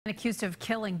Accused of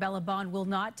killing Bella Bond will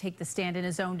not take the stand in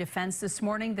his own defense this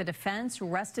morning. The defense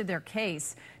rested their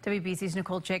case. WBZ's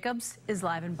Nicole Jacobs is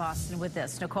live in Boston with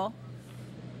this. Nicole?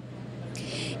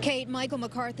 Kate, Michael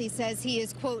McCarthy says he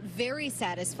is, quote, very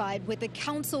satisfied with the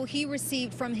counsel he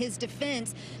received from his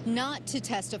defense not to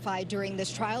testify during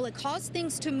this trial. It caused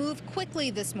things to move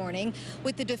quickly this morning,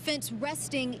 with the defense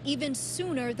resting even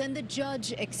sooner than the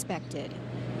judge expected.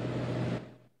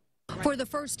 For the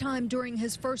first time during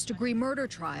his first-degree murder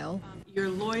trial, your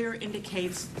lawyer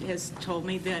has told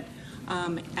me that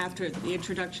after the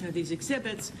introduction of these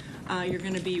exhibits, you're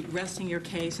going to be resting your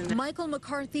case. And Michael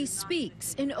McCarthy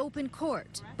speaks in open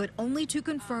court, but only to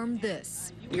confirm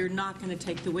this. You're not going to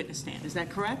take the witness stand, is that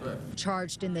correct?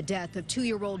 Charged in the death of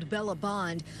 2-year-old Bella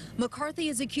Bond, McCarthy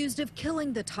is accused of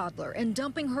killing the toddler and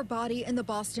dumping her body in the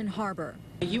Boston Harbor.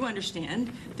 You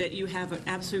understand that you have an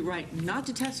absolute right not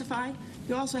to testify.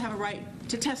 You also have a right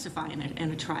to testify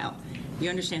in a trial. You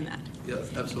understand that?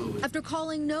 Yes, absolutely. After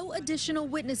calling no additional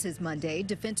witnesses Monday,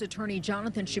 defense attorney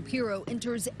Jonathan Shapiro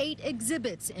enters 8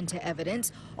 exhibits into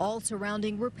evidence, all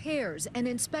surrounding repairs and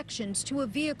inspections to a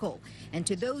vehicle. And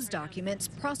to those documents,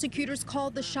 prosecutors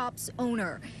called the shop's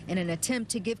owner in an attempt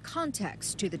to give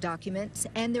context to the documents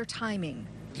and their timing.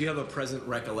 Do you have a present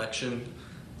recollection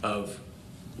of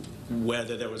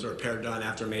whether there was a repair done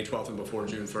after May 12th and before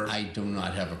June 1st? I do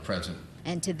not have a present.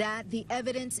 And to that, the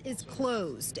evidence is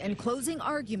closed and closing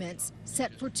arguments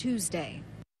set for Tuesday.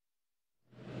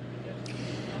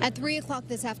 At 3 o'clock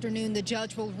this afternoon, the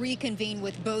judge will reconvene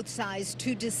with both sides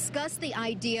to discuss the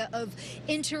idea of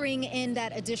entering in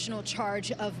that additional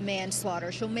charge of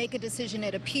manslaughter. She'll make a decision,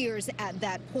 it appears, at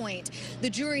that point. The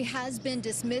jury has been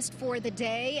dismissed for the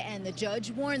day, and the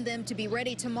judge warned them to be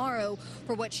ready tomorrow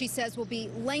for what she says will be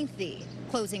lengthy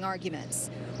closing arguments.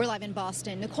 We're live in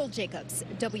Boston. Nicole Jacobs,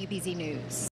 WBZ News.